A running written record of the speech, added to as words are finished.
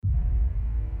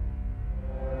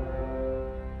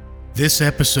This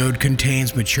episode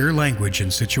contains mature language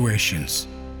and situations.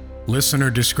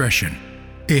 Listener discretion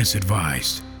is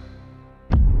advised.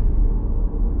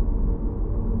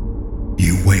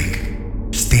 You wake,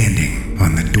 standing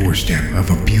on the doorstep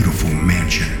of a beautiful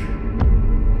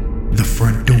mansion. The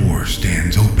front door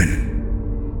stands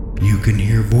open. You can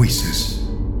hear voices,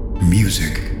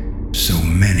 music, so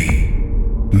many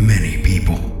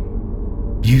people.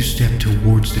 You step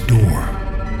towards the door.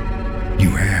 You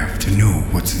have to know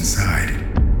what's inside.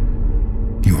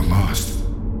 You're lost.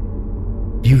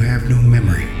 You have no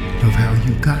memory of how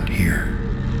you got here.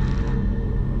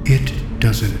 It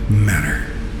doesn't matter.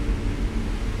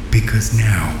 Because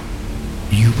now,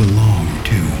 you belong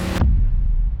to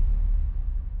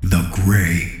the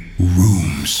Grey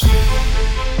Rooms.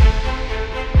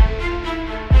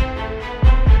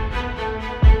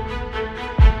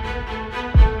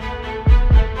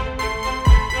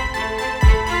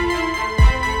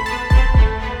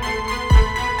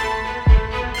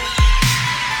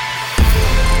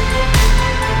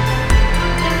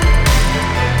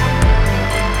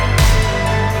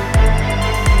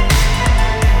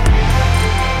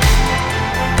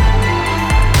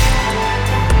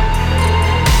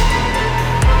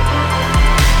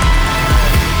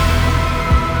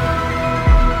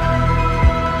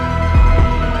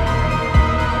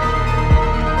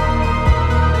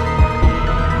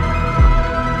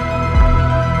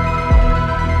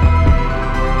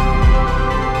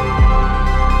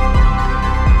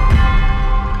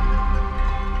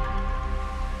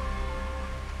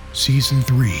 Season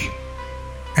 3,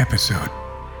 Episode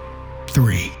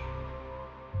 3.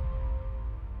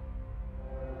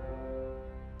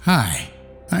 Hi,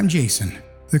 I'm Jason,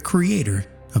 the creator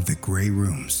of The Grey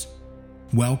Rooms.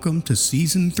 Welcome to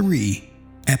Season 3,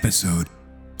 Episode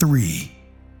 3.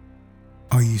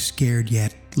 Are you scared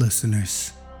yet,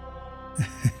 listeners?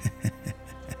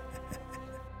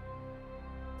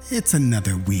 It's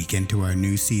another week into our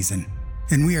new season,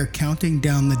 and we are counting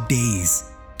down the days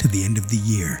to the end of the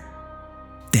year.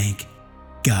 Thank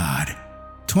God.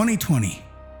 2020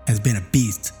 has been a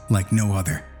beast like no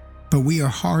other, but we are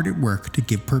hard at work to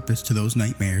give purpose to those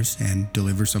nightmares and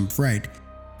deliver some fright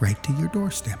right to your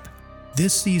doorstep.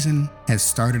 This season has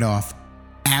started off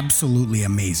absolutely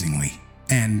amazingly,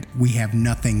 and we have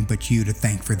nothing but you to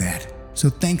thank for that. So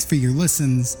thanks for your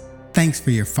listens, thanks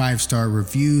for your 5-star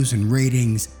reviews and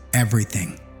ratings,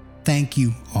 everything. Thank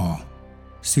you all.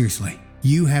 Seriously,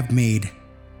 you have made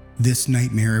this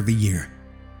nightmare of a year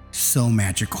so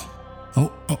magical.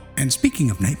 Oh, and speaking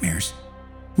of nightmares,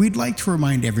 we'd like to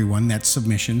remind everyone that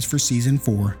submissions for Season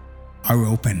 4 are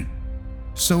open.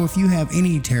 So if you have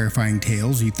any terrifying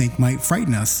tales you think might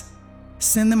frighten us,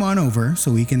 send them on over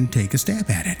so we can take a stab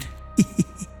at it.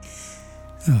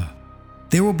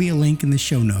 There will be a link in the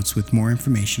show notes with more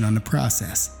information on the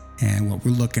process and what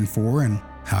we're looking for and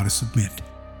how to submit.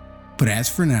 But as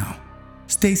for now,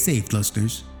 stay safe,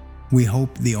 listeners. We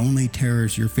hope the only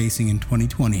terrors you're facing in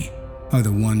 2020 are the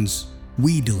ones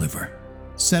we deliver.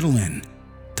 Settle in,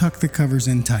 tuck the covers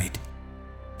in tight,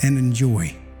 and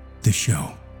enjoy the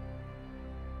show.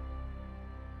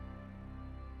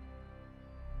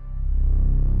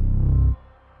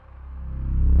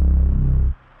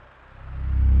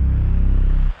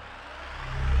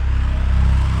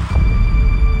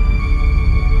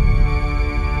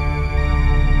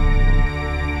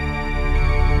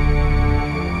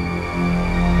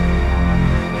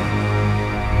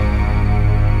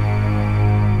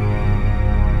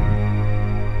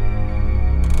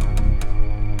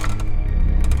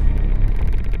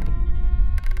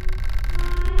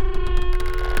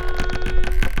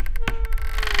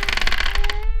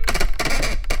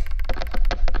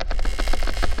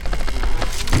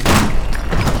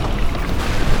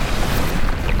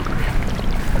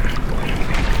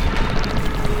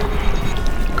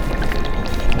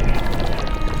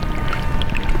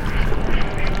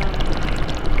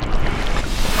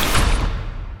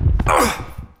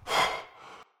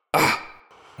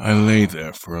 I lay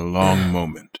there for a long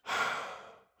moment,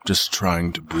 just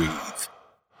trying to breathe.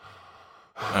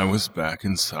 I was back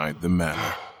inside the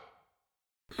manor.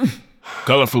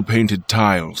 Colorful painted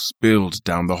tiles spilled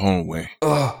down the hallway.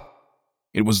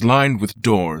 It was lined with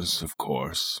doors, of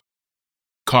course.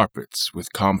 Carpets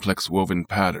with complex woven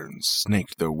patterns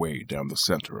snaked their way down the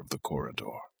center of the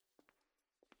corridor.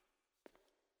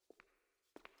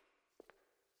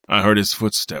 I heard his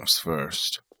footsteps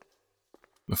first.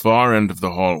 The far end of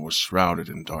the hall was shrouded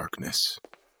in darkness.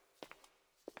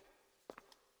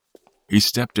 He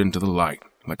stepped into the light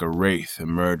like a wraith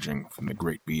emerging from the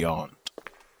great beyond.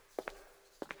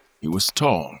 He was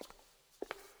tall,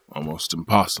 almost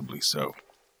impossibly so.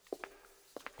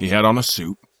 He had on a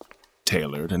suit,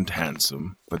 tailored and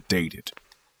handsome, but dated.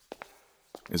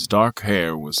 His dark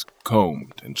hair was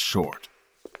combed and short,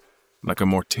 like a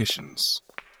mortician's.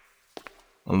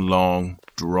 A long,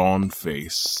 drawn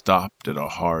face stopped at a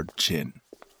hard chin,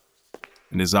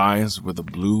 and his eyes were the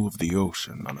blue of the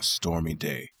ocean on a stormy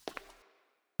day.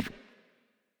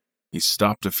 He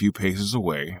stopped a few paces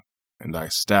away, and I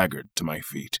staggered to my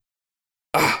feet.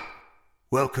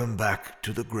 Welcome back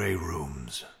to the Grey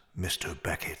Rooms, Mr.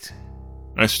 Beckett.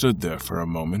 I stood there for a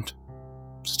moment,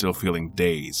 still feeling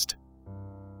dazed.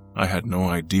 I had no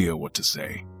idea what to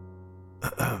say.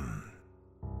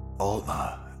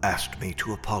 Alma asked me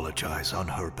to apologize on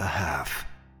her behalf.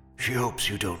 She hopes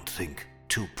you don't think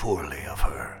too poorly of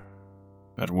her.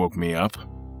 That woke me up.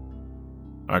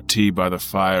 Our tea by the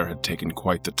fire had taken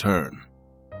quite the turn.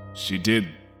 She did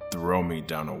throw me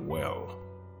down a well.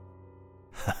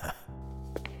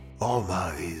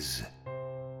 Alma is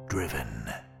driven.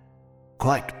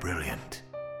 Quite brilliant.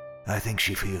 I think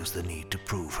she feels the need to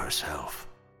prove herself.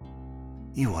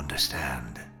 You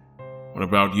understand. What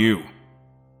about you?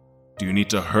 Do you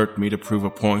need to hurt me to prove a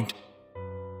point?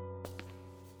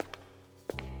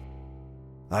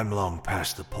 I'm long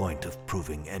past the point of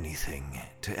proving anything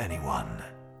to anyone.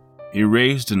 He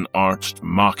raised an arched,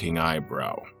 mocking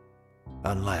eyebrow.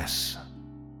 Unless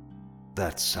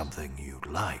that's something you'd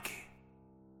like.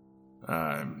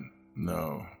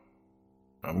 No.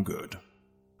 I'm good.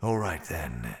 All right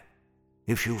then.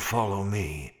 If you follow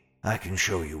me, I can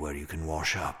show you where you can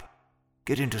wash up.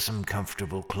 Get into some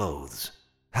comfortable clothes.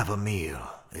 Have a meal,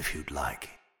 if you'd like.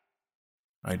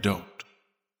 I don't.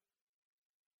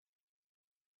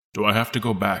 Do I have to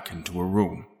go back into a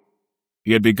room?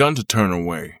 He had begun to turn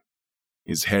away.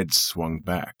 His head swung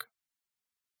back.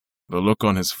 The look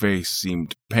on his face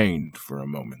seemed pained for a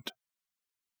moment.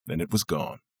 Then it was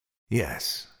gone.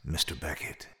 Yes, Mr.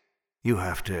 Beckett. You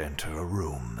have to enter a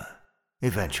room.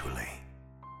 Eventually.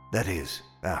 That is,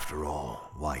 after all,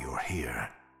 why you're here.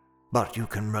 But you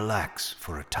can relax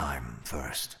for a time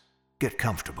first. Get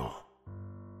comfortable.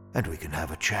 And we can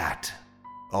have a chat.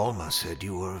 Alma said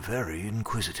you were very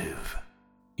inquisitive.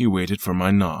 He waited for my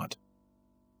nod.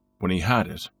 When he had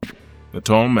it, the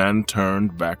tall man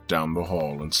turned back down the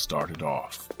hall and started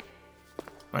off.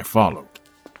 I followed.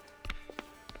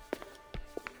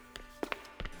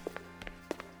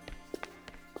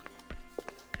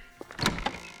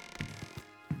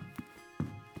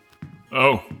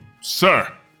 Oh,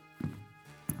 sir!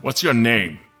 What's your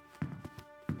name?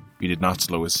 He did not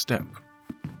slow his step.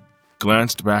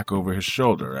 Glanced back over his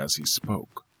shoulder as he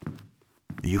spoke.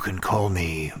 You can call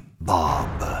me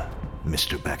Bob,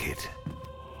 Mr. Beckett.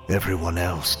 Everyone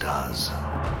else does.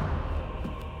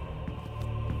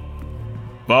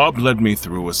 Bob led me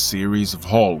through a series of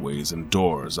hallways and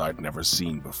doors I'd never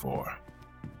seen before.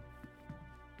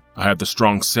 I had the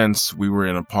strong sense we were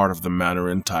in a part of the manor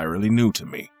entirely new to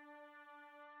me.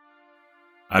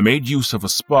 I made use of a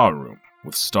spa room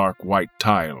with stark white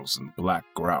tiles and black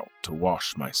grout to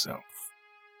wash myself.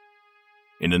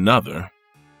 In another,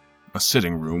 a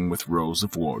sitting room with rows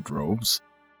of wardrobes,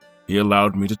 he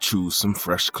allowed me to choose some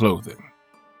fresh clothing.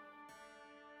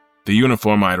 The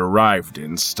uniform I'd arrived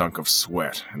in stunk of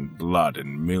sweat and blood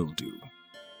and mildew,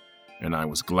 and I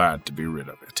was glad to be rid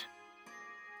of it.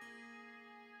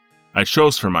 I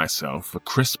chose for myself a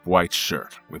crisp white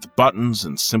shirt with buttons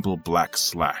and simple black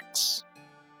slacks.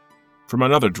 From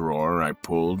another drawer, I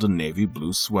pulled a navy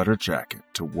blue sweater jacket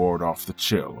to ward off the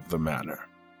chill of the manor.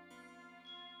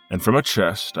 And from a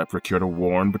chest, I procured a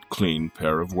worn but clean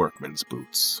pair of workman's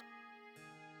boots.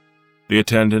 The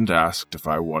attendant asked if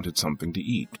I wanted something to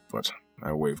eat, but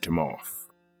I waved him off.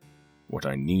 What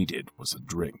I needed was a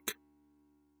drink.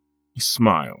 He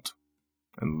smiled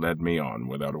and led me on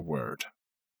without a word.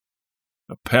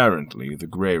 Apparently, the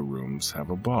Grey Rooms have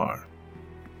a bar.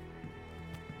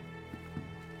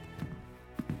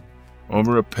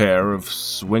 Over a pair of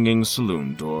swinging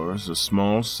saloon doors, a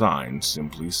small sign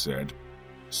simply said,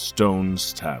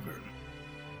 Stone's Tavern.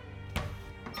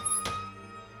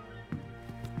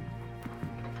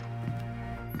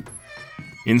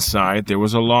 Inside, there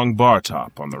was a long bar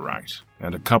top on the right,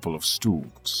 and a couple of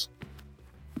stools.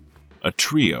 A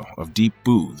trio of deep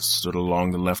booths stood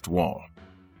along the left wall,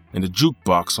 and a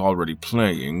jukebox already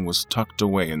playing was tucked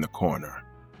away in the corner.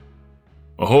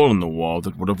 A hole in the wall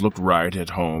that would have looked right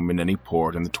at home in any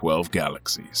port in the 12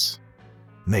 galaxies.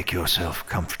 Make yourself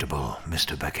comfortable,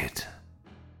 Mr. Beckett.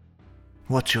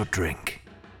 What's your drink?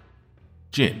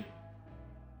 Gin.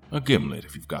 A gimlet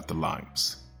if you've got the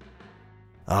limes.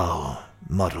 I'll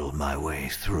muddle my way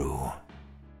through.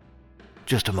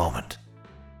 Just a moment.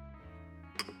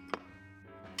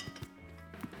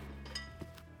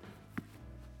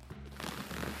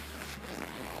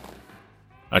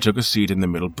 I took a seat in the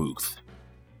middle booth.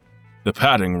 The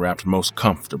padding wrapped most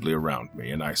comfortably around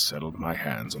me, and I settled my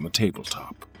hands on the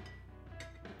tabletop.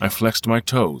 I flexed my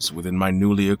toes within my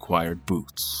newly acquired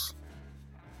boots.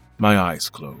 My eyes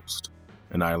closed,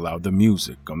 and I allowed the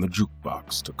music on the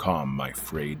jukebox to calm my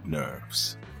frayed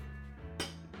nerves.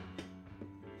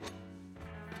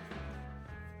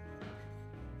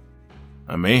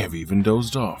 I may have even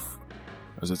dozed off,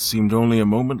 as it seemed only a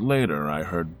moment later I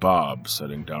heard Bob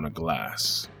setting down a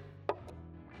glass.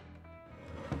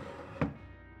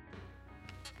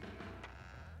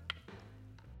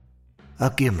 A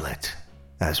gimlet,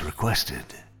 as requested.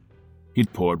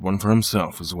 He'd poured one for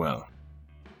himself as well,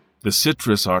 the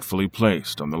citrus artfully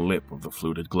placed on the lip of the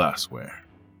fluted glassware.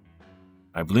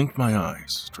 I blinked my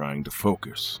eyes, trying to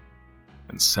focus,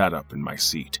 and sat up in my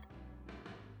seat.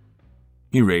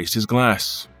 He raised his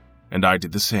glass, and I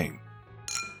did the same.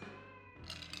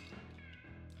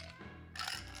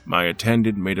 My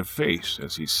attendant made a face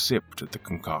as he sipped at the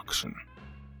concoction.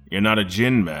 "You're not a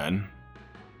gin man."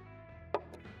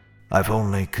 I've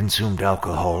only consumed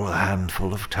alcohol a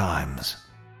handful of times.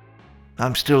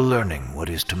 I'm still learning what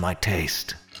is to my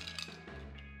taste.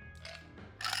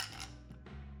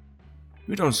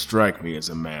 You don't strike me as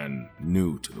a man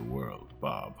new to the world,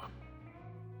 Bob.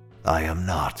 I am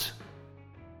not.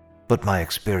 But my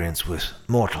experience with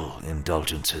mortal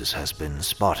indulgences has been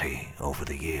spotty over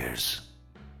the years.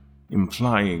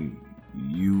 Implying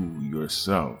you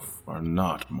yourself are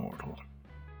not mortal.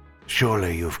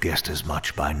 Surely you've guessed as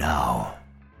much by now.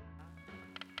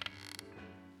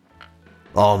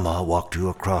 Alma walked you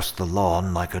across the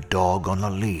lawn like a dog on a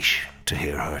leash to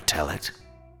hear her tell it.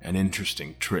 An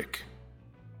interesting trick.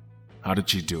 How did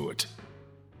she do it?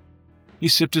 He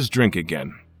sipped his drink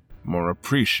again, more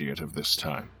appreciative this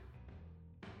time.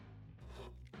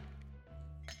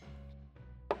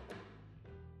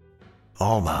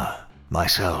 Alma,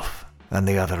 myself, and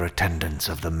the other attendants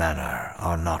of the manor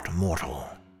are not mortal.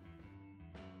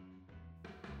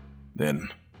 Then,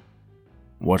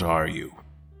 what are you?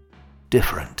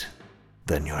 Different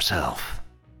than yourself.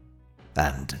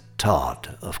 And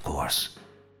Todd, of course.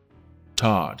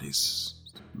 Todd is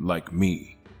like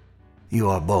me. You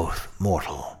are both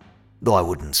mortal, though I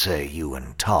wouldn't say you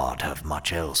and Todd have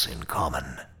much else in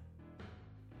common.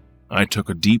 I took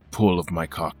a deep pull of my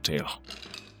cocktail.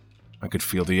 I could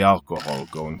feel the alcohol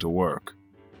going to work,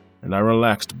 and I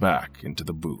relaxed back into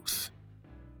the booth.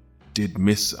 Did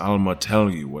Miss Alma tell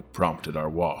you what prompted our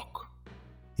walk?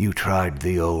 You tried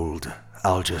the old,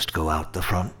 I'll just go out the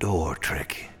front door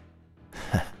trick.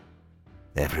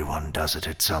 Everyone does it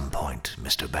at some point,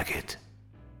 Mr. Beckett.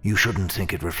 You shouldn't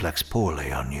think it reflects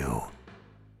poorly on you.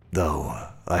 Though,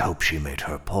 I hope she made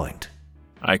her point.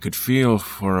 I could feel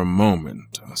for a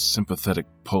moment a sympathetic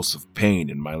pulse of pain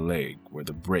in my leg where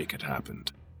the break had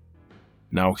happened,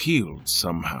 now healed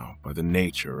somehow by the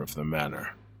nature of the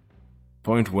manor.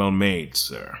 Point well made,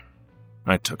 sir.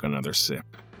 I took another sip.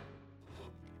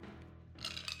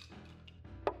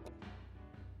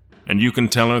 And you can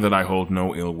tell her that I hold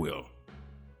no ill will.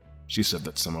 She said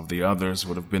that some of the others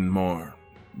would have been more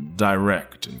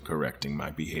direct in correcting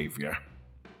my behavior.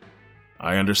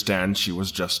 I understand she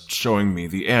was just showing me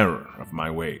the error of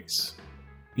my ways.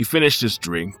 He finished his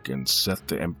drink and set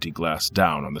the empty glass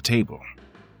down on the table.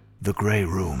 The Grey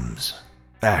Rooms,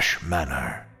 Ash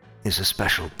Manor, is a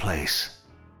special place.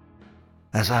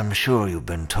 As I'm sure you've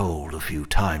been told a few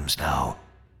times now,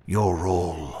 your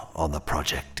role on the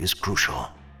project is crucial.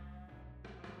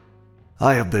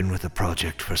 I have been with the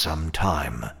project for some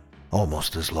time,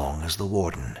 almost as long as the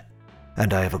Warden,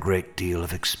 and I have a great deal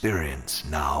of experience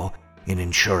now in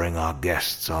ensuring our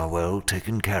guests are well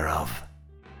taken care of.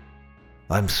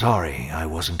 I'm sorry I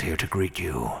wasn't here to greet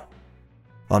you.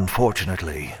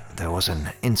 Unfortunately, there was an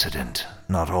incident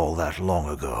not all that long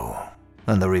ago,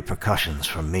 and the repercussions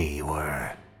for me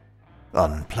were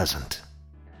unpleasant.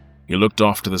 He looked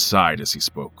off to the side as he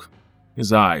spoke,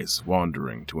 his eyes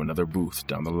wandering to another booth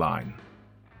down the line.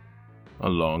 A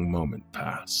long moment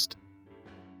passed.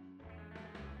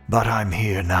 But I'm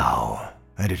here now,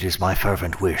 and it is my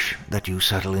fervent wish that you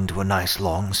settle into a nice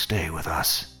long stay with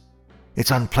us. It's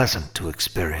unpleasant to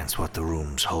experience what the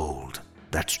rooms hold,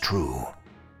 that's true,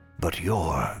 but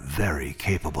you're very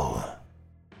capable.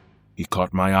 He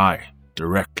caught my eye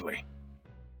directly.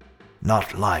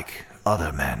 Not like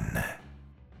other men,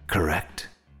 correct?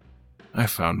 I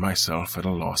found myself at a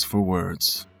loss for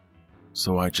words,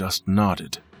 so I just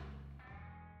nodded.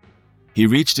 He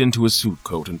reached into his suit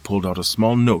coat and pulled out a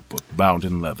small notebook bound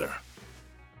in leather.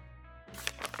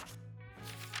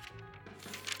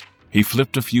 He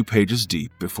flipped a few pages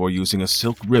deep before using a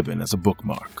silk ribbon as a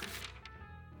bookmark.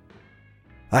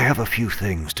 I have a few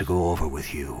things to go over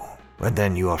with you, and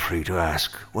then you are free to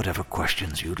ask whatever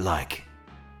questions you'd like.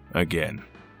 Again,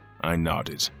 I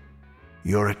nodded.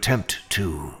 Your attempt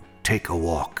to take a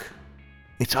walk.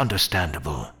 It's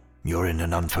understandable. You're in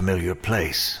an unfamiliar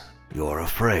place. You're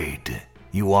afraid.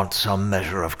 You want some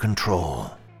measure of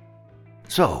control.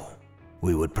 So,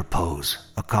 we would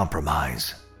propose a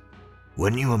compromise.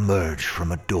 When you emerge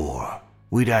from a door,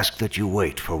 we'd ask that you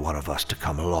wait for one of us to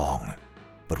come along.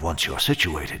 But once you're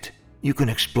situated, you can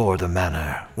explore the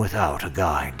manor without a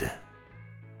guide.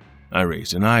 I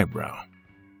raised an eyebrow.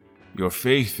 Your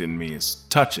faith in me is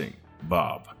touching,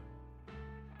 Bob.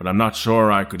 But I'm not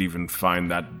sure I could even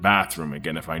find that bathroom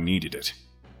again if I needed it.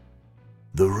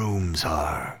 The rooms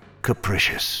are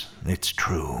capricious, it's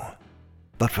true.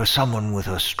 But for someone with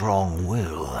a strong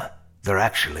will, they're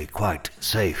actually quite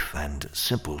safe and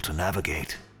simple to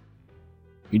navigate.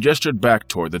 He gestured back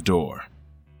toward the door.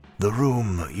 The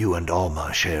room you and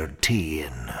Alma shared tea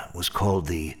in was called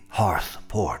the Hearth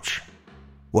Porch.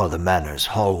 While the manor's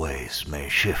hallways may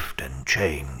shift and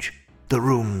change, the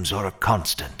rooms are a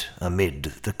constant amid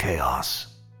the chaos.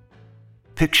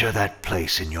 Picture that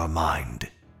place in your mind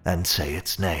and say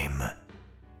its name.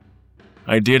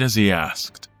 I did as he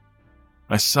asked.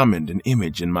 I summoned an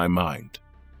image in my mind.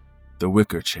 The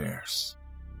wicker chairs,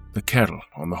 the kettle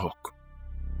on the hook,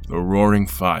 the roaring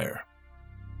fire,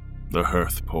 the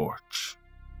hearth porch.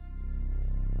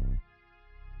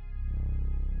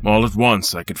 All at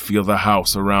once, I could feel the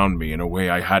house around me in a way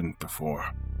I hadn't before.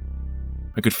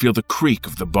 I could feel the creak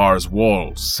of the bar's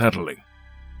walls settling.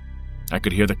 I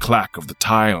could hear the clack of the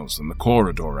tiles in the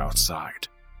corridor outside.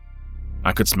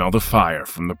 I could smell the fire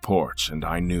from the porch, and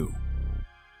I knew.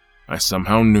 I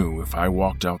somehow knew if I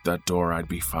walked out that door, I'd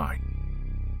be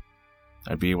fine.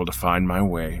 I'd be able to find my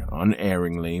way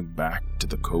unerringly back to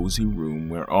the cozy room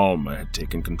where Alma had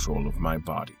taken control of my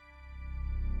body.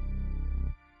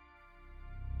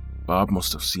 Bob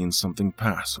must have seen something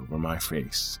pass over my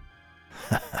face.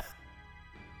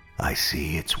 I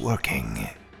see it's working.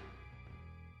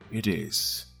 It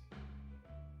is.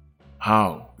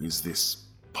 How is this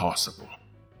possible?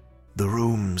 The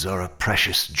rooms are a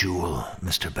precious jewel,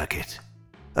 Mr. Beckett.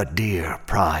 A dear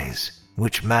prize,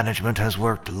 which management has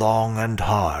worked long and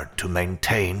hard to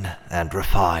maintain and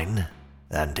refine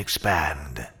and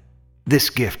expand. This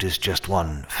gift is just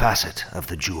one facet of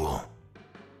the jewel.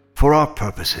 For our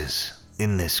purposes,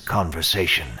 in this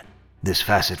conversation, this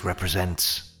facet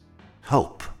represents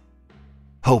hope.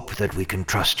 Hope that we can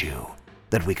trust you,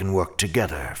 that we can work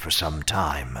together for some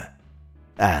time.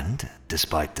 And,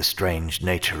 despite the strange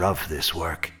nature of this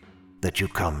work, that you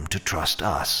come to trust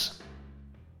us.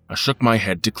 I shook my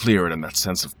head to clear it, and that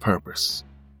sense of purpose,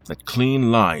 that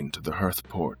clean line to the hearth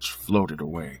porch, floated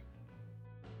away.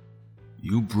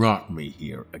 You brought me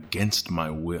here against my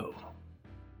will.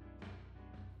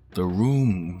 The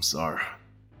rooms are...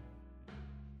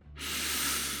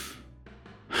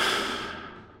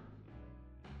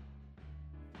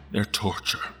 They're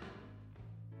torture.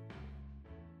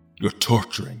 You're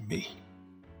torturing me.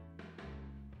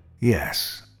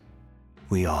 Yes,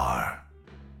 we are.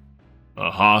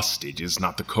 A hostage is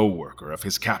not the co-worker of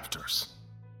his captors.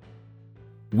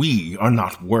 We are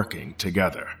not working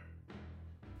together.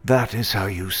 That is how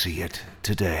you see it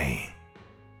today.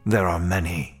 There are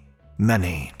many,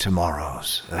 many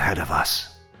tomorrows ahead of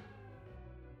us.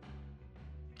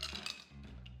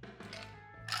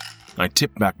 I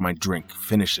tipped back my drink,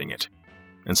 finishing it,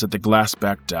 and set the glass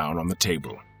back down on the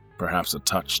table, perhaps a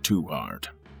touch too hard.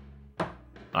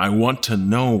 I want to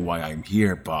know why I'm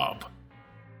here, Bob.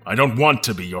 I don't want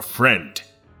to be your friend.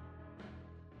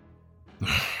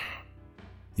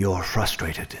 You're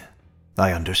frustrated.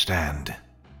 I understand.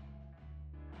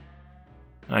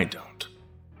 I don't.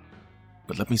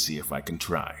 But let me see if I can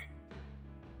try.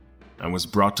 I was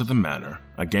brought to the manor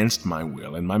against my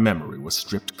will, and my memory was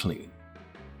stripped clean.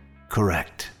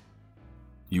 Correct.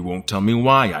 You won't tell me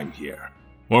why I'm here,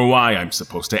 or why I'm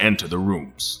supposed to enter the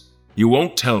rooms. You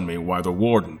won't tell me why the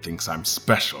warden thinks I'm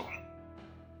special.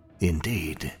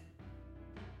 Indeed.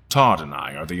 Todd and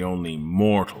I are the only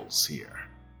mortals here.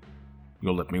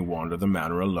 You'll let me wander the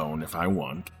manor alone if I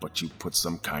want, but you put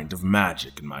some kind of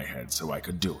magic in my head so I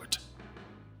could do it.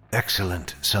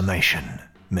 Excellent summation,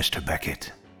 Mr.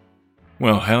 Beckett.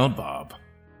 Well, hell, Bob.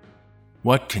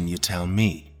 What can you tell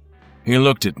me? He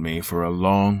looked at me for a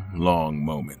long, long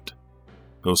moment,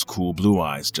 those cool blue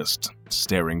eyes just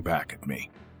staring back at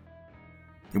me.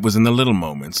 It was in the little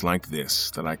moments like this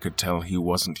that I could tell he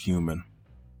wasn't human,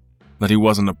 that he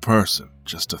wasn't a person,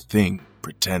 just a thing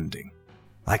pretending.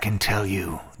 I can tell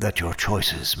you that your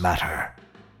choices matter,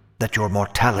 that your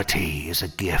mortality is a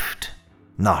gift,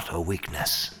 not a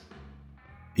weakness.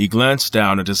 He glanced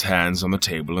down at his hands on the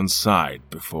table and sighed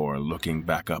before looking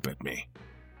back up at me.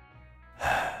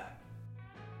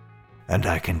 And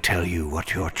I can tell you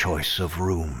what your choice of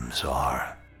rooms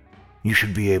are. You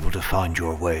should be able to find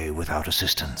your way without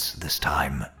assistance this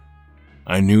time.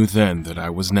 I knew then that I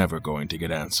was never going to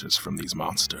get answers from these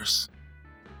monsters.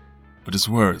 But his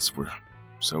words were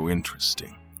so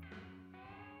interesting.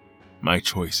 My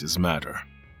choices matter.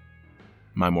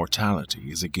 My mortality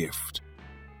is a gift.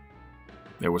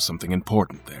 There was something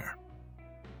important there.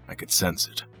 I could sense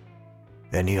it.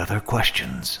 Any other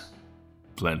questions?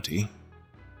 Plenty.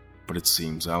 But it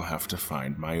seems I'll have to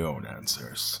find my own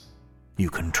answers. You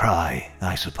can try,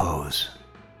 I suppose,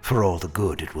 for all the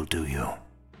good it will do you.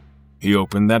 He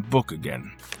opened that book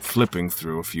again, flipping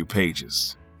through a few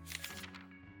pages.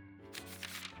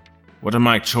 What are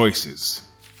my choices?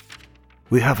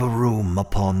 We have a room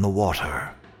upon the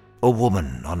water, a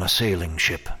woman on a sailing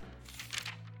ship,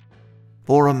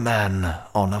 or a man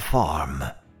on a farm,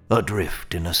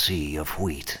 adrift in a sea of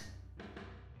wheat.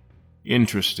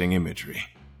 Interesting imagery.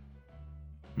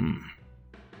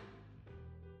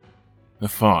 The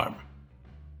farm.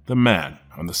 The man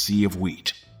on the sea of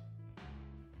wheat.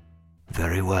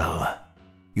 Very well.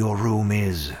 Your room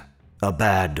is a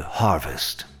bad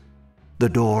harvest. The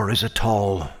door is a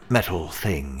tall, metal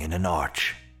thing in an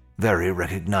arch, very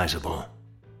recognizable.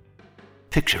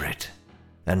 Picture it,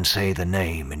 and say the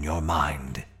name in your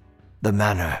mind. The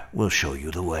manner will show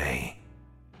you the way.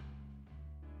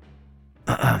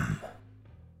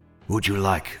 Would you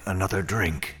like another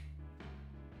drink?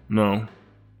 No.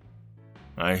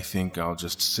 I think I'll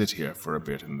just sit here for a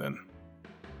bit and then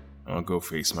I'll go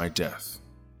face my death.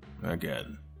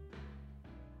 Again.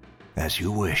 As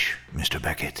you wish, Mr.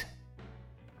 Beckett.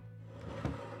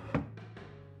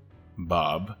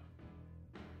 Bob?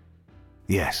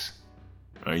 Yes.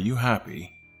 Are you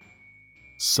happy?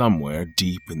 Somewhere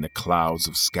deep in the clouds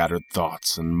of scattered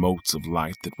thoughts and motes of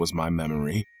light that was my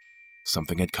memory,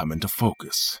 something had come into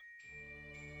focus.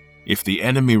 If the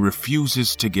enemy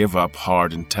refuses to give up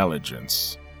hard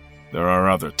intelligence, there are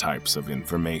other types of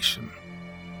information.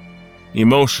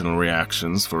 Emotional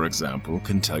reactions, for example,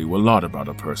 can tell you a lot about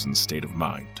a person's state of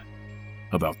mind,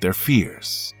 about their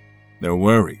fears, their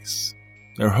worries,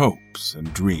 their hopes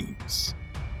and dreams.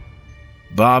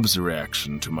 Bob's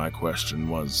reaction to my question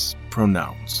was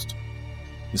pronounced.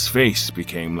 His face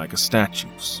became like a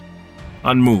statue's,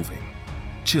 unmoving,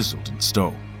 chiseled in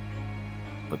stone.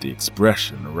 But the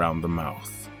expression around the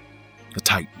mouth, the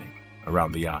tightening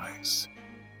around the eyes.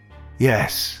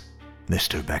 Yes,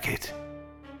 Mr. Beckett.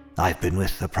 I've been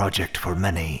with the project for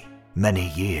many, many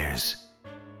years,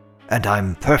 and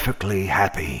I'm perfectly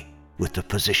happy with the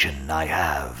position I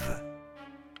have.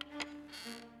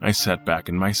 I sat back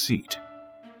in my seat.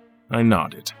 I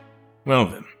nodded. Well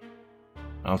then,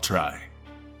 I'll try.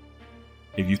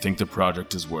 If you think the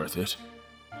project is worth it,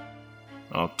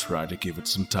 I'll try to give it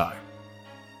some time.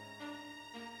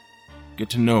 Get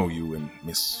to know you and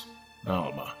Miss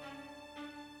Alma.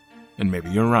 And maybe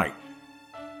you're right.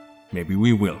 Maybe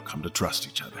we will come to trust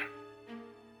each other.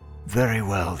 Very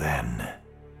well then.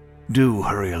 Do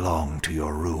hurry along to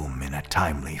your room in a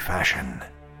timely fashion.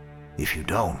 If you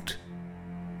don't,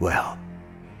 well,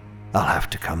 I'll have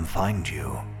to come find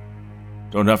you.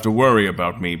 Don't have to worry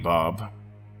about me, Bob.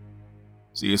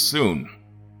 See you soon.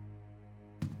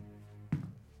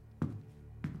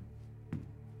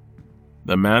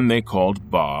 The man they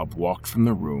called Bob walked from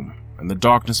the room, and the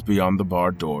darkness beyond the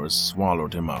barred doors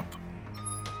swallowed him up.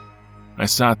 I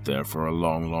sat there for a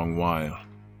long, long while,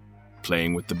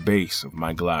 playing with the base of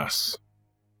my glass,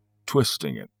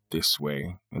 twisting it this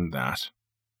way and that.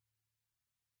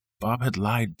 Bob had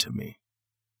lied to me.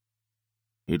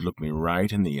 He'd looked me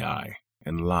right in the eye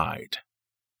and lied,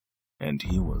 and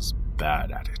he was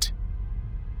bad at it.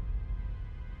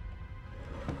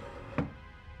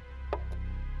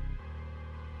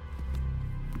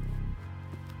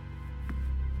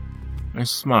 I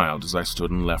smiled as I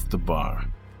stood and left the bar.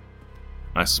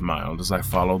 I smiled as I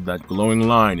followed that glowing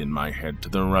line in my head to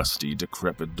the rusty,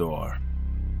 decrepit door.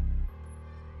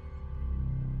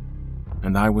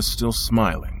 And I was still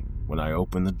smiling when I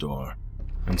opened the door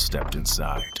and stepped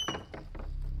inside.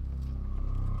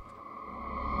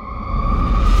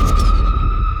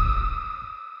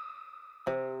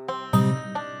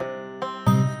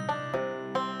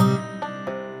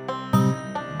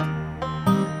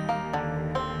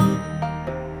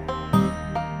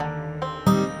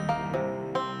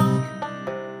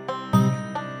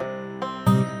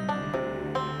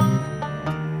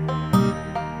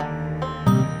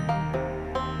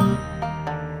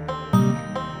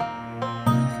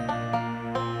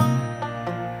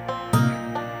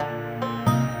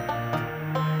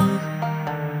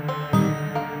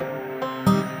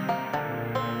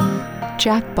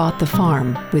 Jack bought the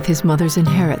farm with his mother's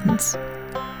inheritance.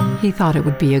 He thought it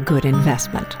would be a good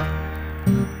investment.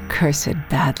 Cursed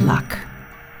bad luck.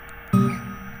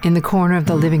 In the corner of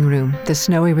the living room, the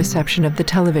snowy reception of the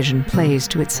television plays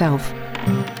to itself.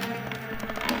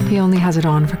 He only has it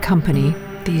on for company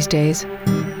these days.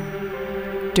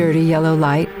 Dirty yellow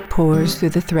light pours through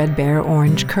the threadbare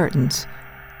orange curtains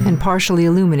and partially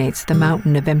illuminates the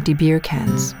mountain of empty beer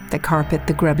cans that carpet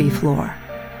the grubby floor.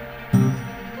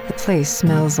 The place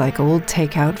smells like old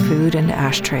takeout food and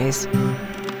ashtrays.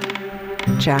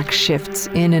 Jack shifts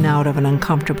in and out of an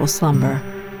uncomfortable slumber,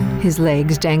 his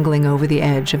legs dangling over the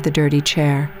edge of the dirty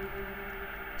chair.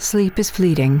 Sleep is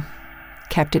fleeting,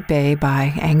 kept at bay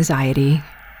by anxiety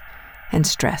and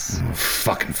stress. Oh,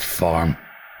 fucking farm.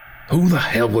 Who the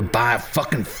hell would buy a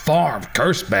fucking farm?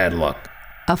 Curse bad luck.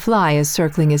 A fly is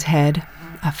circling his head,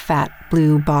 a fat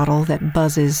blue bottle that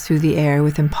buzzes through the air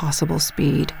with impossible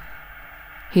speed.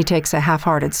 He takes a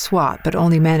half-hearted swat, but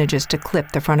only manages to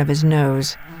clip the front of his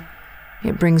nose.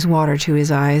 It brings water to his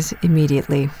eyes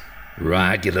immediately.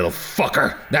 Right, you little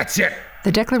fucker. That's it.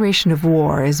 The declaration of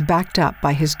war is backed up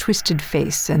by his twisted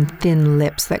face and thin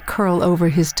lips that curl over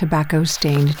his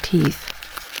tobacco-stained teeth.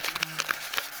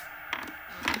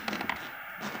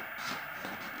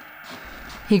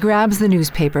 He grabs the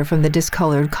newspaper from the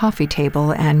discolored coffee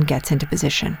table and gets into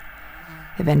position.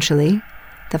 Eventually,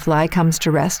 the fly comes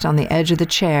to rest on the edge of the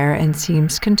chair and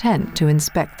seems content to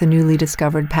inspect the newly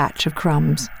discovered patch of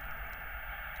crumbs.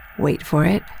 Wait for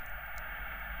it.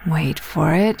 Wait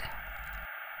for it.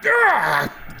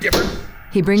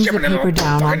 He brings the paper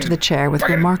down onto the chair with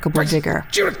remarkable vigor.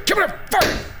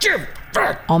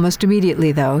 Almost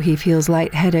immediately, though, he feels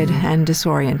lightheaded and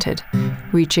disoriented,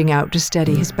 reaching out to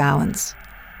steady his balance.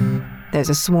 There's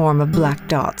a swarm of black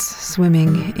dots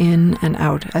swimming in and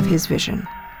out of his vision.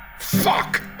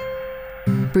 Fuck!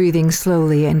 Breathing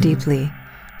slowly and deeply,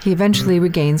 he eventually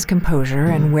regains composure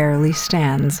and warily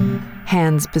stands,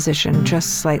 hands positioned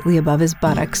just slightly above his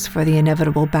buttocks for the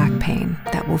inevitable back pain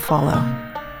that will follow.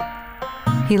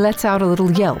 He lets out a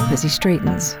little yelp as he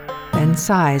straightens, then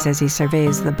sighs as he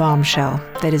surveys the bombshell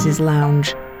that is his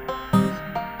lounge.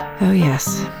 Oh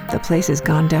yes, the place has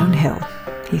gone downhill,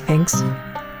 he thinks.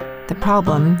 The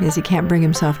problem is he can't bring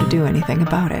himself to do anything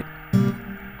about it.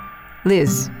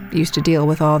 Liz used to deal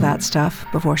with all that stuff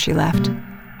before she left.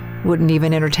 Wouldn't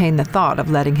even entertain the thought of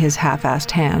letting his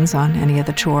half-assed hands on any of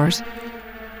the chores.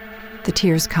 The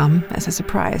tears come as a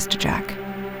surprise to Jack.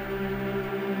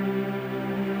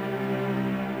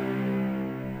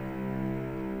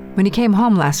 When he came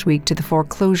home last week to the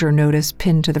foreclosure notice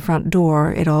pinned to the front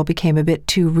door, it all became a bit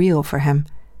too real for him.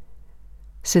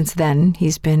 Since then,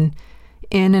 he's been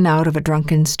in and out of a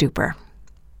drunken stupor,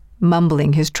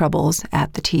 mumbling his troubles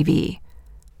at the TV.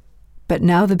 But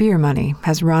now the beer money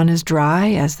has run as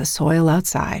dry as the soil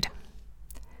outside.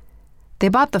 They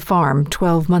bought the farm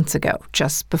 12 months ago,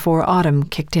 just before autumn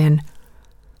kicked in.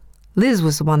 Liz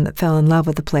was the one that fell in love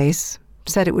with the place,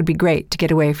 said it would be great to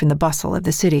get away from the bustle of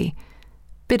the city,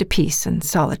 bit of peace and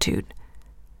solitude.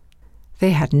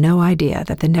 They had no idea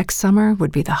that the next summer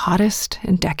would be the hottest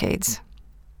in decades.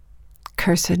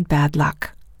 Cursed bad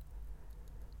luck.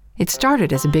 It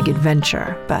started as a big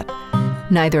adventure, but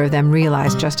neither of them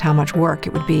realized just how much work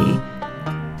it would be.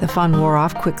 The fun wore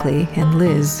off quickly, and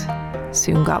Liz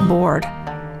soon got bored.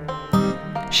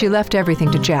 She left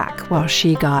everything to Jack while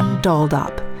she got dolled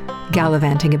up,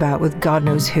 gallivanting about with God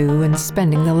knows who and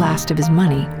spending the last of his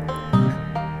money.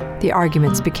 The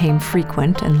arguments became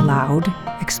frequent and loud,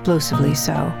 explosively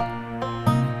so.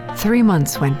 3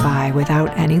 months went by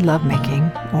without any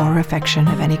lovemaking or affection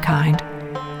of any kind.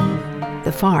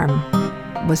 The farm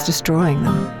was destroying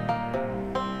them.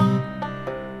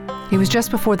 It was just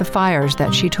before the fires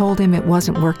that she told him it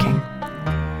wasn't working.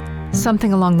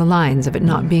 Something along the lines of it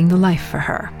not being the life for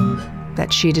her,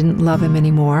 that she didn't love him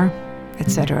anymore,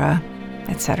 etc.,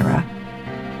 etc.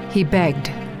 He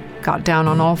begged, got down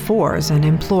on all fours, and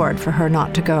implored for her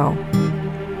not to go.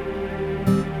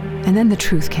 And then the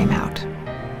truth came out.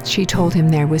 She told him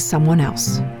there was someone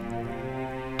else.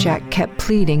 Jack kept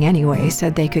pleading anyway,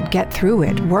 said they could get through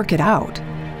it, work it out.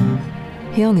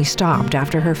 He only stopped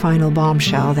after her final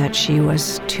bombshell that she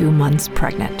was 2 months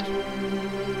pregnant.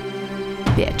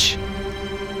 Bitch.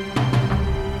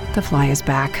 The fly is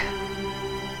back.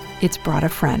 It's brought a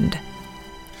friend.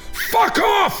 Fuck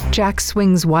off! Jack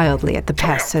swings wildly at the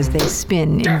pests as they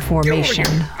spin in formation,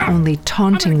 only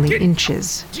tauntingly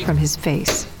inches from his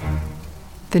face.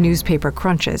 The newspaper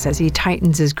crunches as he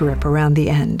tightens his grip around the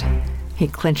end. He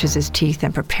clenches his teeth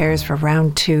and prepares for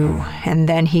round 2, and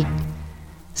then he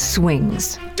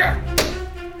swings.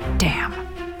 Damn.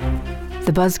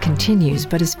 The buzz continues,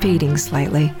 but is fading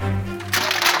slightly.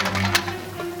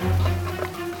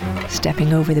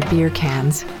 stepping over the beer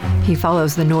cans. He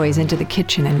follows the noise into the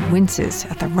kitchen and winces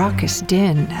at the raucous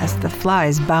din as the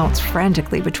flies bounce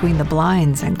frantically between the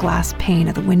blinds and glass pane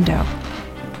of the window.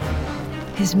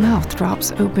 His mouth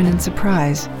drops open in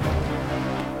surprise.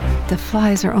 The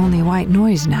flies are only white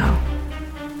noise now.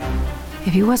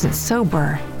 If he wasn't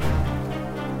sober,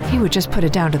 he would just put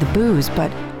it down to the booze,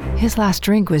 but his last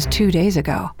drink was 2 days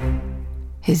ago.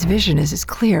 His vision is as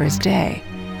clear as day.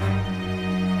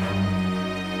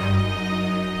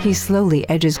 He slowly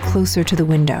edges closer to the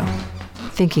window,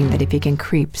 thinking that if he can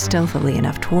creep stealthily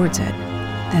enough towards it,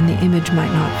 then the image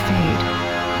might not fade.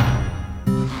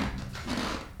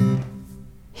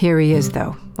 Here he is,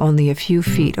 though, only a few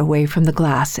feet away from the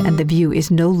glass, and the view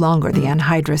is no longer the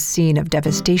anhydrous scene of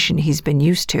devastation he's been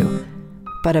used to,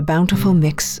 but a bountiful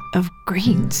mix of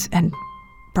greens and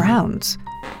browns.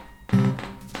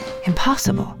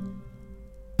 Impossible.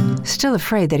 Still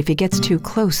afraid that if he gets too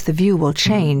close, the view will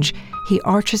change, he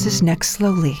arches his neck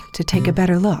slowly to take a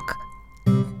better look.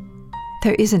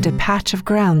 There isn't a patch of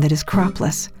ground that is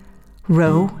cropless,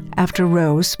 row after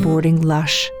row sporting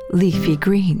lush, leafy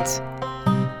greens.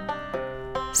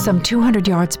 Some 200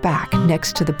 yards back,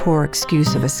 next to the poor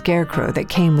excuse of a scarecrow that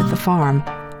came with the farm,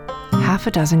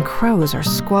 6 crows are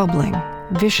squabbling,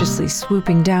 viciously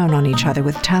swooping down on each other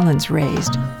with talons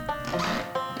raised.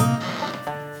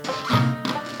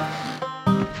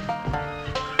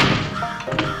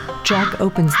 Jack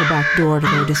opens the back door to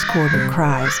their discordant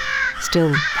cries,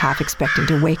 still half expecting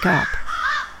to wake up.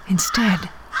 Instead,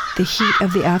 the heat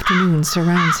of the afternoon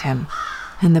surrounds him,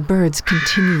 and the birds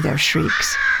continue their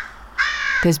shrieks.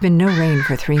 There's been no rain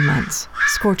for 3 months,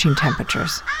 scorching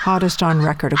temperatures, hottest on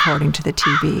record according to the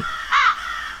TV.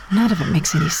 None of it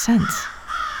makes any sense.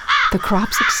 The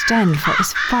crops extend for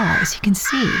as far as he can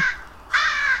see,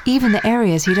 even the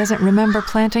areas he doesn't remember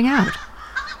planting out.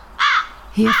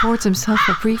 He affords himself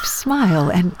a brief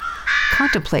smile and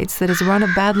contemplates that his run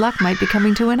of bad luck might be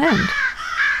coming to an end.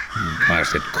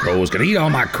 Blasted crows could eat all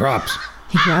my crops.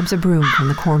 He grabs a broom from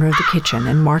the corner of the kitchen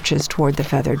and marches toward the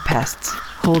feathered pests,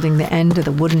 holding the end of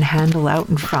the wooden handle out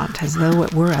in front as though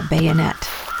it were a bayonet.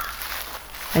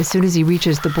 As soon as he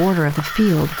reaches the border of the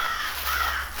field,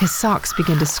 his socks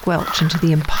begin to squelch into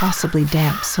the impossibly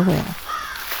damp soil.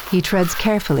 He treads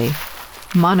carefully,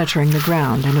 monitoring the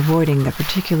ground and avoiding the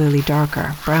particularly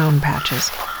darker brown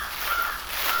patches.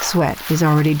 Sweat is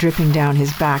already dripping down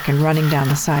his back and running down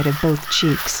the side of both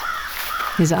cheeks.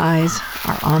 His eyes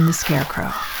are on the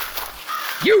scarecrow.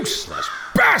 Useless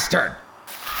bastard!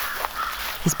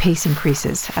 His pace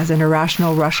increases as an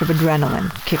irrational rush of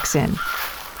adrenaline kicks in.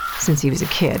 Since he was a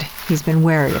kid, he's been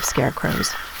wary of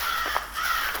scarecrows.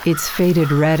 Its faded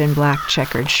red and black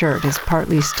checkered shirt is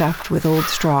partly stuffed with old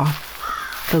straw.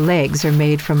 The legs are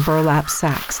made from burlap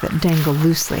sacks that dangle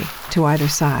loosely to either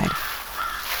side.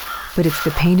 But it's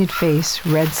the painted face,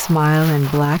 red smile, and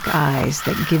black eyes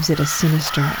that gives it a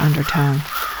sinister undertone.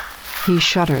 He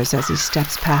shudders as he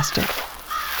steps past it.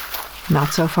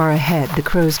 Not so far ahead, the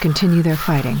crows continue their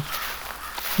fighting.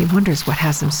 He wonders what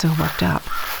has them so worked up.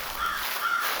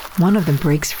 One of them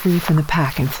breaks free from the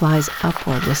pack and flies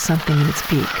upward with something in its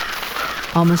beak.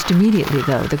 Almost immediately,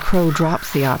 though, the crow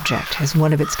drops the object as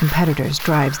one of its competitors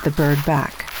drives the bird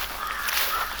back.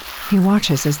 He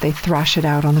watches as they thrash it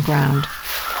out on the ground.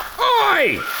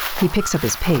 Oi! He picks up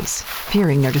his pace,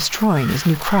 fearing they're destroying his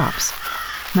new crops.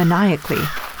 Maniacally,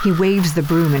 he waves the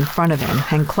broom in front of him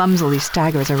and clumsily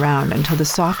staggers around until the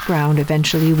soft ground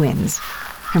eventually wins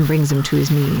and brings him to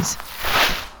his knees.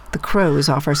 The crows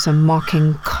offer some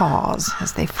mocking caws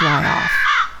as they fly off.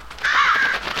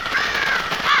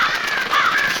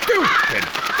 Stupid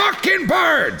fucking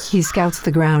birds! He scouts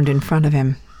the ground in front of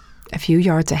him. A few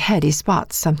yards ahead, he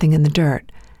spots something in the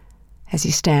dirt. As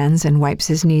he stands and wipes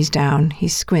his knees down, he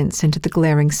squints into the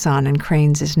glaring sun and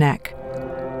cranes his neck.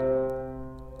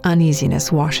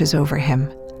 Uneasiness washes over him.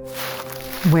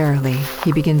 Warily,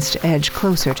 he begins to edge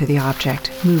closer to the object,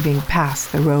 moving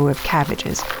past the row of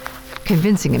cabbages,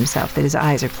 convincing himself that his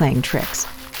eyes are playing tricks.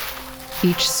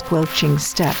 Each squelching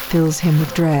step fills him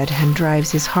with dread and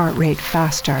drives his heart rate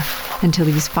faster until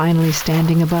he's finally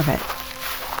standing above it.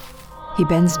 He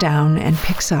bends down and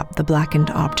picks up the blackened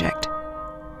object.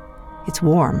 It's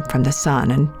warm from the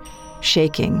sun and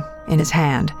shaking in his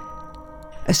hand.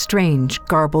 A strange,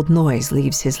 garbled noise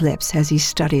leaves his lips as he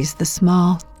studies the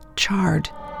small, charred,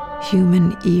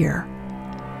 human ear.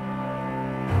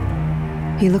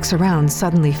 He looks around,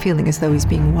 suddenly feeling as though he's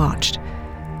being watched.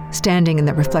 Standing in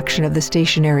the reflection of the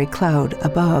stationary cloud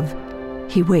above,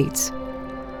 he waits.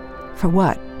 For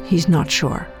what, he's not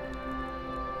sure.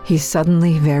 He's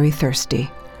suddenly very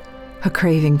thirsty, a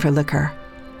craving for liquor.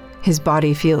 His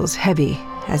body feels heavy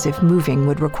as if moving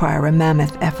would require a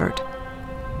mammoth effort.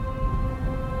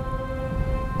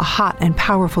 A hot and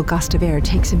powerful gust of air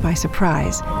takes him by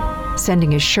surprise,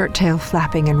 sending his shirt tail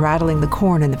flapping and rattling the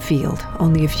corn in the field,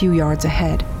 only a few yards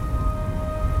ahead.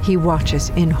 He watches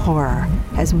in horror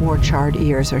as more charred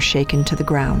ears are shaken to the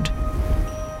ground.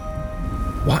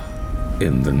 What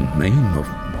in the name of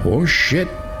horse shit?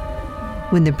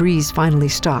 When the breeze finally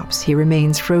stops, he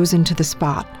remains frozen to the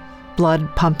spot,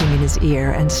 blood pumping in his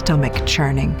ear and stomach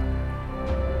churning.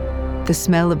 The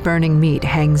smell of burning meat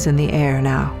hangs in the air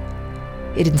now.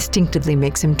 It instinctively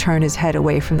makes him turn his head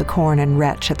away from the corn and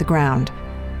retch at the ground.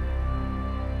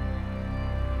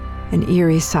 An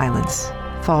eerie silence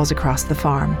falls across the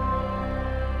farm.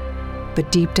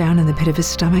 But deep down in the pit of his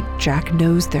stomach, Jack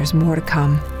knows there's more to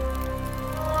come.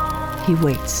 He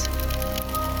waits.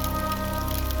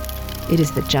 It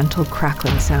is the gentle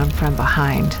crackling sound from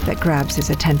behind that grabs his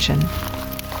attention.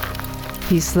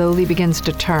 He slowly begins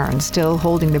to turn, still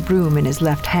holding the broom in his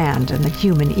left hand and the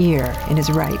human ear in his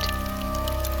right.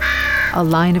 A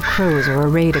line of crows are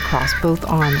arrayed across both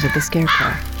arms of the scarecrow,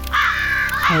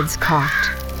 heads cocked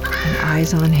and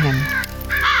eyes on him.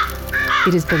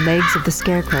 It is the legs of the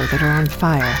scarecrow that are on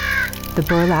fire, the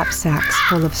burlap sacks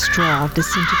full of straw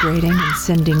disintegrating and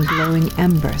sending glowing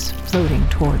embers floating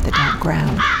toward the damp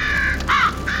ground.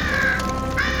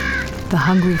 The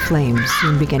hungry flames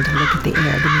soon begin to lick at the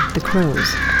air beneath the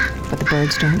crows, but the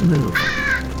birds don't move.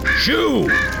 Shoo!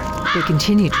 They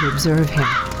continue to observe him,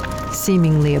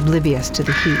 seemingly oblivious to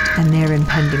the heat and their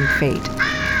impending fate.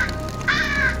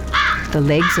 The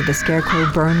legs of the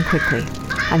scarecrow burn quickly,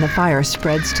 and the fire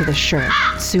spreads to the shirt,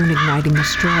 soon igniting the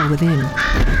straw within.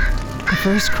 The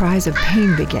first cries of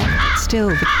pain begin, but still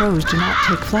the crows do not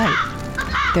take flight.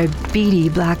 Their beady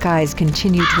black eyes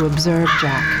continue to observe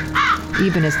Jack,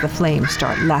 even as the flames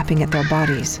start lapping at their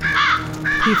bodies.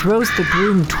 He throws the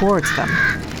broom towards them,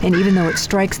 and even though it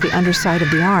strikes the underside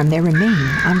of the arm, they remain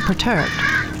unperturbed.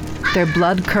 Their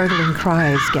blood-curdling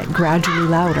cries get gradually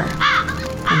louder,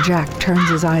 and Jack turns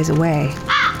his eyes away,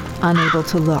 unable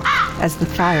to look as the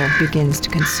fire begins to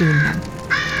consume them.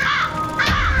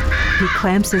 He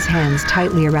clamps his hands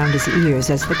tightly around his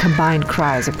ears as the combined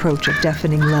cries approach a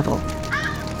deafening level.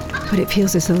 But it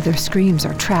feels as though their screams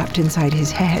are trapped inside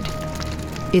his head.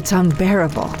 It's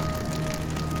unbearable.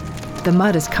 The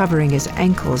mud is covering his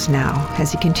ankles now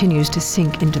as he continues to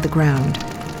sink into the ground.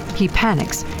 He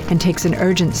panics and takes an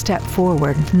urgent step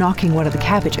forward, knocking one of the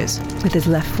cabbages with his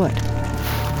left foot.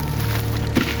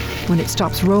 When it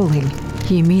stops rolling,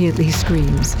 he immediately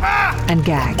screams and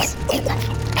gags.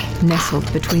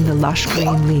 Nestled between the lush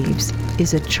green leaves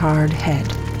is a charred head.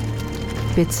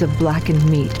 Bits of blackened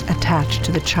meat attached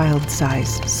to the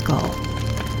child-sized skull.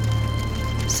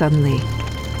 Suddenly,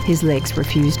 his legs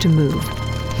refuse to move.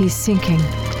 He's sinking,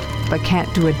 but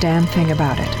can't do a damn thing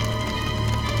about it.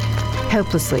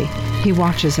 Helplessly, he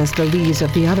watches as the leaves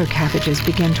of the other cabbages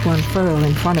begin to unfurl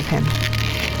in front of him,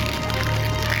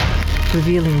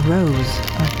 revealing rows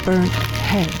of burnt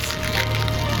heads.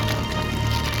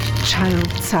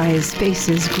 Child-sized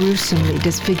faces gruesomely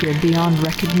disfigured beyond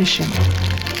recognition.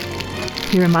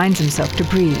 He reminds himself to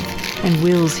breathe and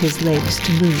wills his legs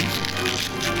to move.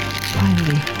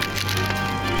 Finally,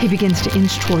 he begins to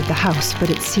inch toward the house, but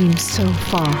it seems so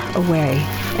far away.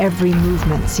 Every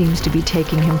movement seems to be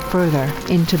taking him further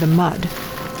into the mud.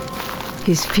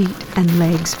 His feet and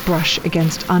legs brush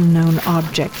against unknown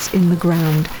objects in the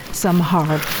ground, some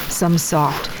hard, some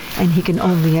soft, and he can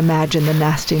only imagine the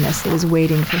nastiness that is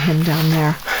waiting for him down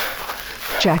there.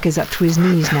 Jack is up to his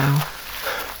knees now,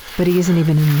 but he isn't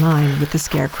even in line with the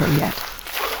scarecrow yet.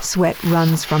 Sweat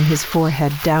runs from his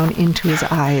forehead down into his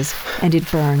eyes, and it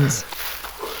burns.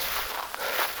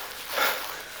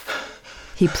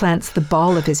 He plants the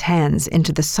ball of his hands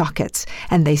into the sockets,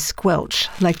 and they squelch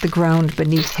like the ground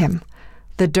beneath him.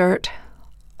 The dirt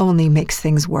only makes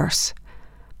things worse.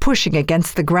 Pushing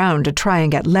against the ground to try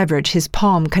and get leverage, his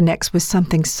palm connects with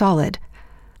something solid.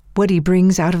 What he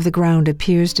brings out of the ground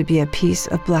appears to be a piece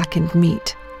of blackened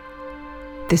meat.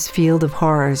 This field of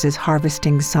horrors is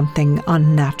harvesting something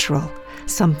unnatural,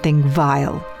 something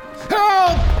vile.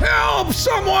 Help! Help!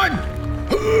 Someone!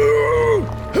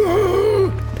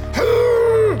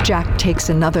 Jack takes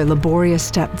another laborious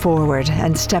step forward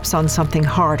and steps on something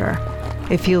harder.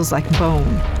 It feels like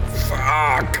bone.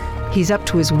 Fuck! He's up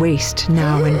to his waist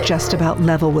now and just about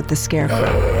level with the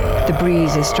scarecrow. The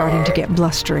breeze is starting to get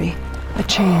blustery. A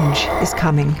change is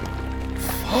coming.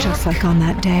 Just like on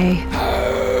that day,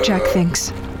 Jack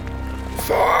thinks,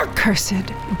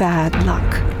 cursed bad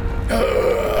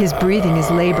luck. His breathing is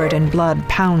labored and blood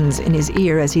pounds in his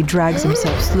ear as he drags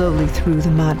himself slowly through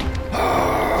the mud.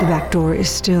 The back door is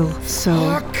still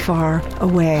so far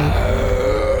away.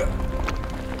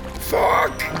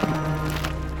 Fuck!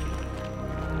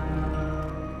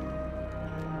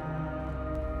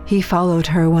 He followed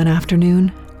her one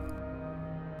afternoon.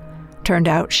 Turned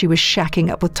out she was shacking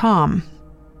up with Tom,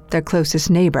 their closest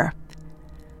neighbor.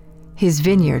 His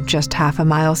vineyard just half a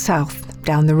mile south,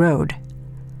 down the road.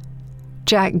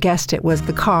 Jack guessed it was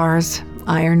the cars,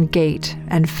 iron gate,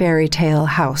 and fairy tale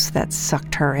house that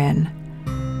sucked her in.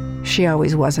 She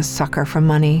always was a sucker for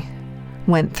money,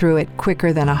 went through it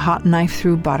quicker than a hot knife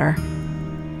through butter.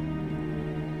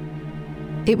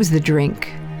 It was the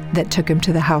drink that took him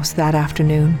to the house that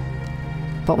afternoon.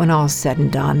 But when all's said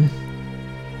and done,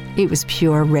 it was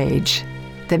pure rage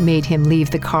that made him leave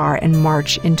the car and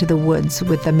march into the woods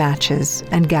with the matches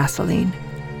and gasoline.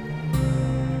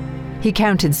 He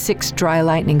counted 6 dry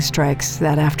lightning strikes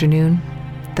that afternoon,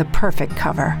 the perfect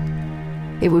cover.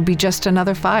 It would be just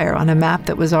another fire on a map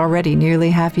that was already nearly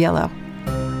half yellow.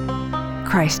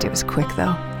 Christ, it was quick,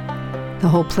 though. The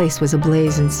whole place was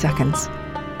ablaze in seconds.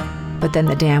 But then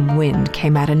the damn wind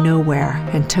came out of nowhere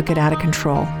and took it out of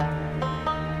control.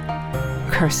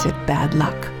 Cursed bad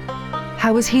luck.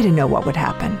 How was he to know what would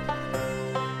happen?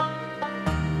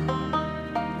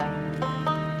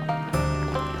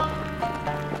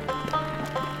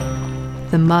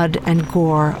 The mud and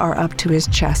gore are up to his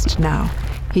chest now.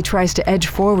 He tries to edge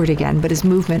forward again, but his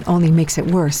movement only makes it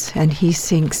worse, and he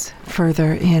sinks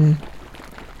further in.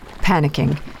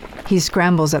 Panicking, he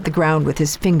scrambles at the ground with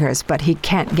his fingers, but he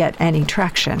can't get any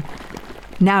traction.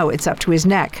 Now it's up to his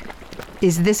neck.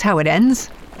 Is this how it ends?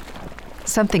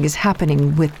 Something is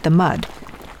happening with the mud.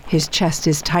 His chest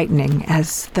is tightening,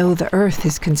 as though the earth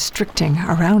is constricting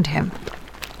around him.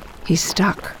 He's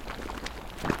stuck.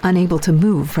 Unable to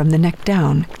move from the neck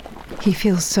down, he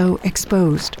feels so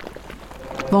exposed,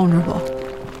 vulnerable,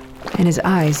 and his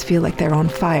eyes feel like they're on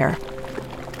fire.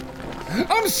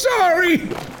 I'm sorry!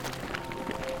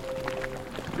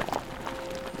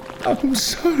 I'm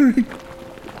sorry.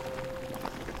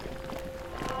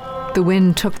 The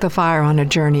wind took the fire on a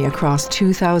journey across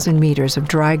 2,000 meters of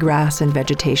dry grass and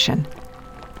vegetation.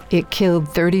 It killed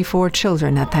 34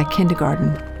 children at that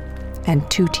kindergarten, and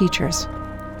 2 teachers.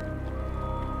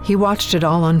 He watched it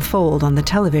all unfold on the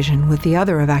television with the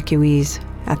other evacuees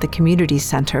at the community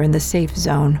center in the safe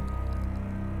zone.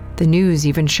 The news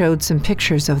even showed some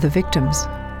pictures of the victims,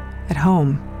 at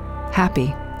home,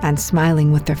 happy and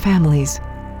smiling with their families.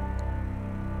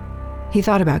 He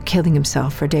thought about killing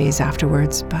himself for days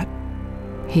afterwards, but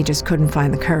he just couldn't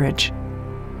find the courage.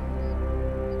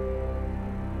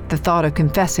 The thought of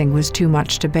confessing was too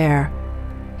much to bear.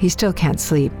 He still can't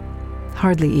sleep,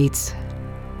 hardly eats,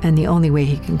 and the only way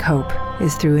he can cope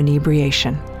is through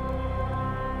inebriation.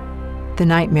 The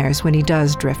nightmares when he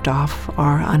does drift off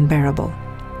are unbearable.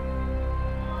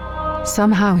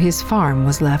 Somehow his farm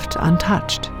was left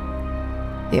untouched.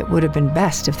 It would have been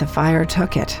best if the fire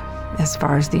took it, as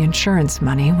far as the insurance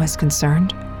money was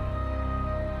concerned.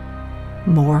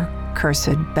 More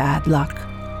cursed bad luck.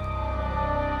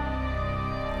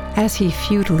 As he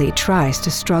futilely tries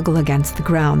to struggle against the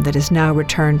ground that has now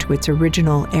returned to its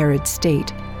original arid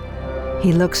state,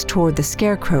 he looks toward the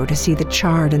scarecrow to see the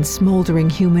charred and smoldering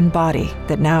human body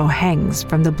that now hangs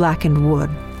from the blackened wood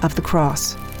of the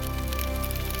cross.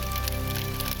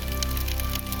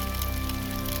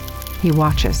 He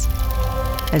watches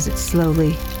as it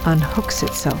slowly unhooks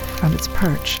itself from its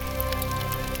perch.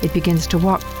 It begins to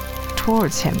walk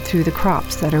towards him through the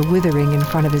crops that are withering in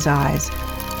front of his eyes,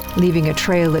 leaving a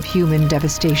trail of human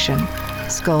devastation,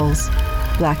 skulls,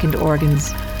 blackened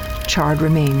organs, charred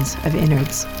remains of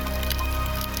innards.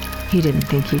 He didn't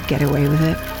think he'd get away with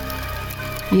it.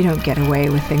 You don't get away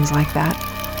with things like that.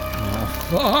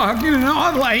 Fuck,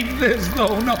 not like this,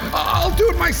 though. No, I'll do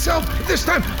it myself. This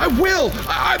time, I will.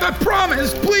 I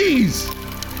promise, please.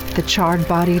 The charred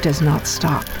body does not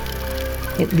stop.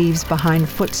 It leaves behind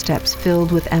footsteps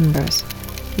filled with embers,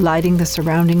 lighting the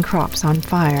surrounding crops on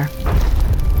fire.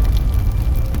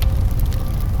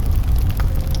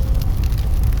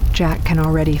 Jack can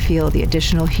already feel the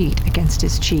additional heat against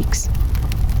his cheeks.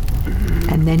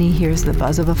 And then he hears the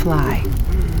buzz of a fly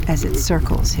as it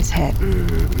circles his head.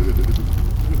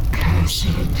 Cursed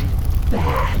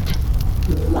bad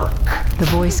luck. The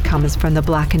voice comes from the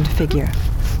blackened figure.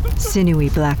 Sinewy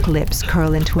black lips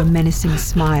curl into a menacing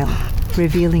smile,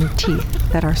 revealing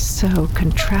teeth that are so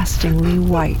contrastingly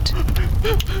white.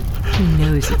 He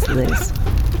knows it's Liz.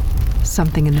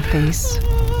 Something in the face.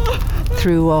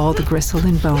 Through all the gristle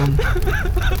and bone,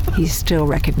 he still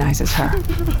recognizes her.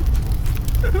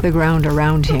 The ground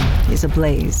around him is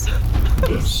ablaze.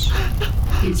 This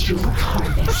is your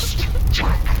harvest,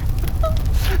 Jack.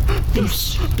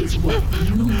 This is what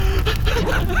you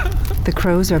want. The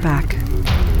crows are back,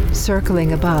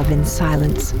 circling above in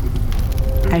silence.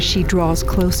 As she draws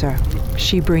closer,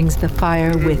 she brings the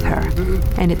fire with her,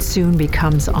 and it soon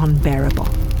becomes unbearable.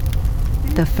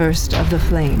 The first of the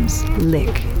flames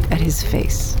lick at his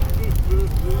face.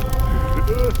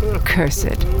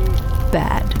 Cursed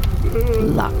bad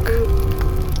luck.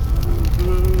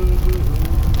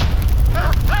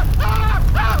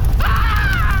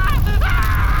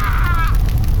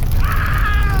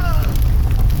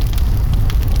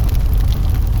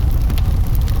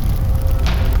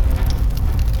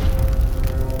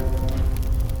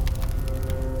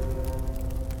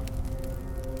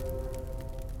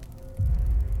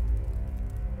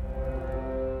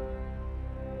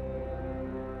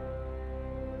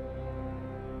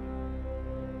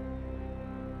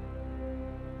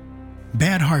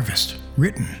 Bad Harvest,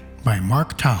 written by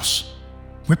Mark Taus,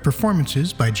 with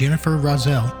performances by Jennifer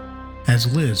Rozelle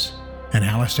as Liz and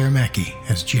Alistair Mackey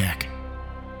as Jack.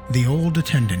 The Old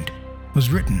Attendant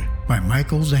was written by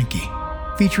Michael Zenke,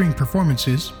 featuring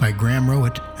performances by Graham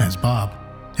Rowett as Bob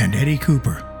and Eddie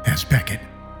Cooper as Beckett.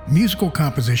 Musical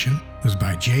composition was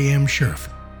by J.M. Scherf.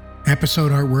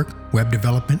 Episode artwork, web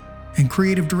development, and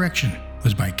creative direction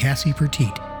was by Cassie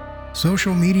Pertite.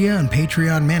 Social media and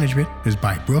Patreon management is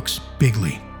by Brooks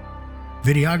Bigley.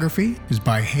 Videography is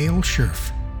by Hale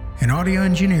Scherf. And audio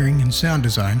engineering and sound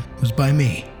design was by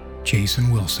me,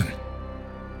 Jason Wilson.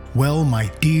 Well,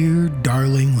 my dear,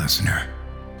 darling listener,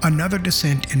 another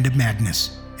descent into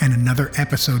madness and another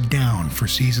episode down for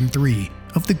Season 3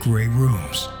 of The Grey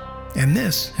Rooms. And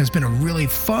this has been a really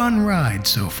fun ride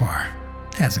so far,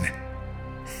 hasn't it?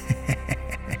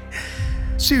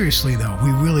 Seriously though, we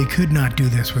really could not do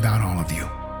this without all of you.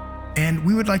 And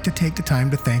we would like to take the time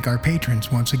to thank our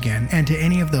patrons once again, and to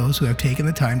any of those who have taken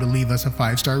the time to leave us a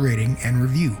 5-star rating and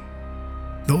review.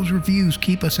 Those reviews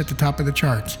keep us at the top of the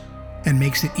charts and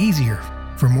makes it easier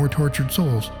for more tortured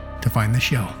souls to find the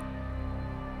show.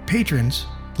 Patrons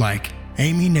like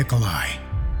Amy Nikolai,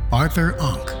 Arthur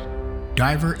Unk,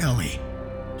 Diver Ellie,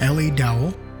 Ellie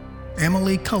Dowell,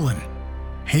 Emily Cullen,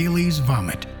 Haley's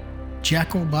Vomit,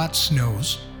 Jackalbot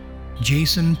Snows,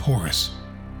 Jason Porras,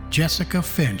 Jessica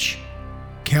Finch,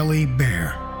 Kelly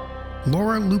Bear,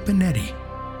 Laura Lupinetti,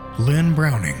 Lynn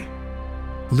Browning,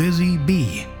 Lizzie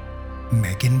B.,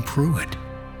 Megan Pruitt,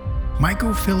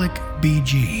 Michael Philic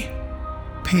BG,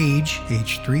 Paige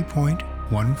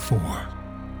H3.14,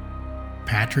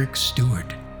 Patrick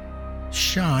Stewart,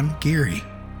 Sean Geary,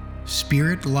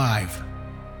 Spirit Live,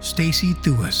 Stacy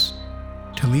Thuas,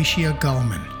 Talicia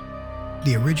Gullman,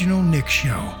 The Original Nick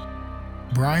Show,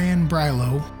 Brian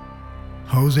Brilo,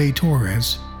 Jose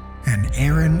Torres, and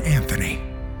Aaron Anthony.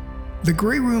 The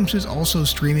Grey Rooms is also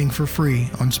streaming for free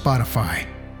on Spotify.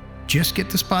 Just get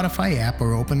the Spotify app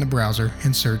or open the browser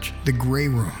and search The Grey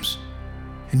Rooms.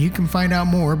 And you can find out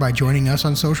more by joining us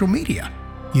on social media.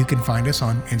 You can find us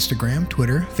on Instagram,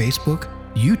 Twitter, Facebook,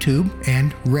 YouTube,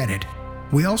 and Reddit.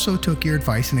 We also took your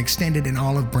advice and extended an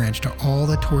olive branch to all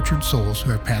the tortured souls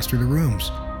who have passed through the rooms.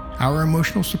 Our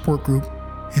emotional support group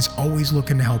is always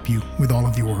looking to help you with all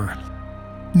of your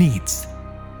needs.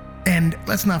 And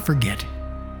let's not forget,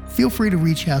 feel free to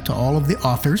reach out to all of the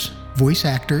authors, voice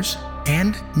actors,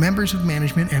 and members of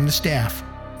management and the staff,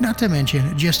 not to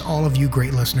mention just all of you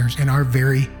great listeners in our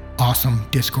very awesome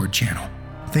Discord channel.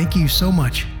 Thank you so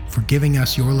much for giving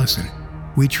us your listen.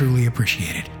 We truly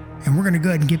appreciate it. And we're going to go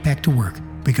ahead and get back to work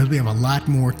because we have a lot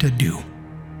more to do.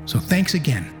 So thanks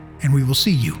again, and we will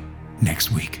see you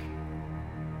next week.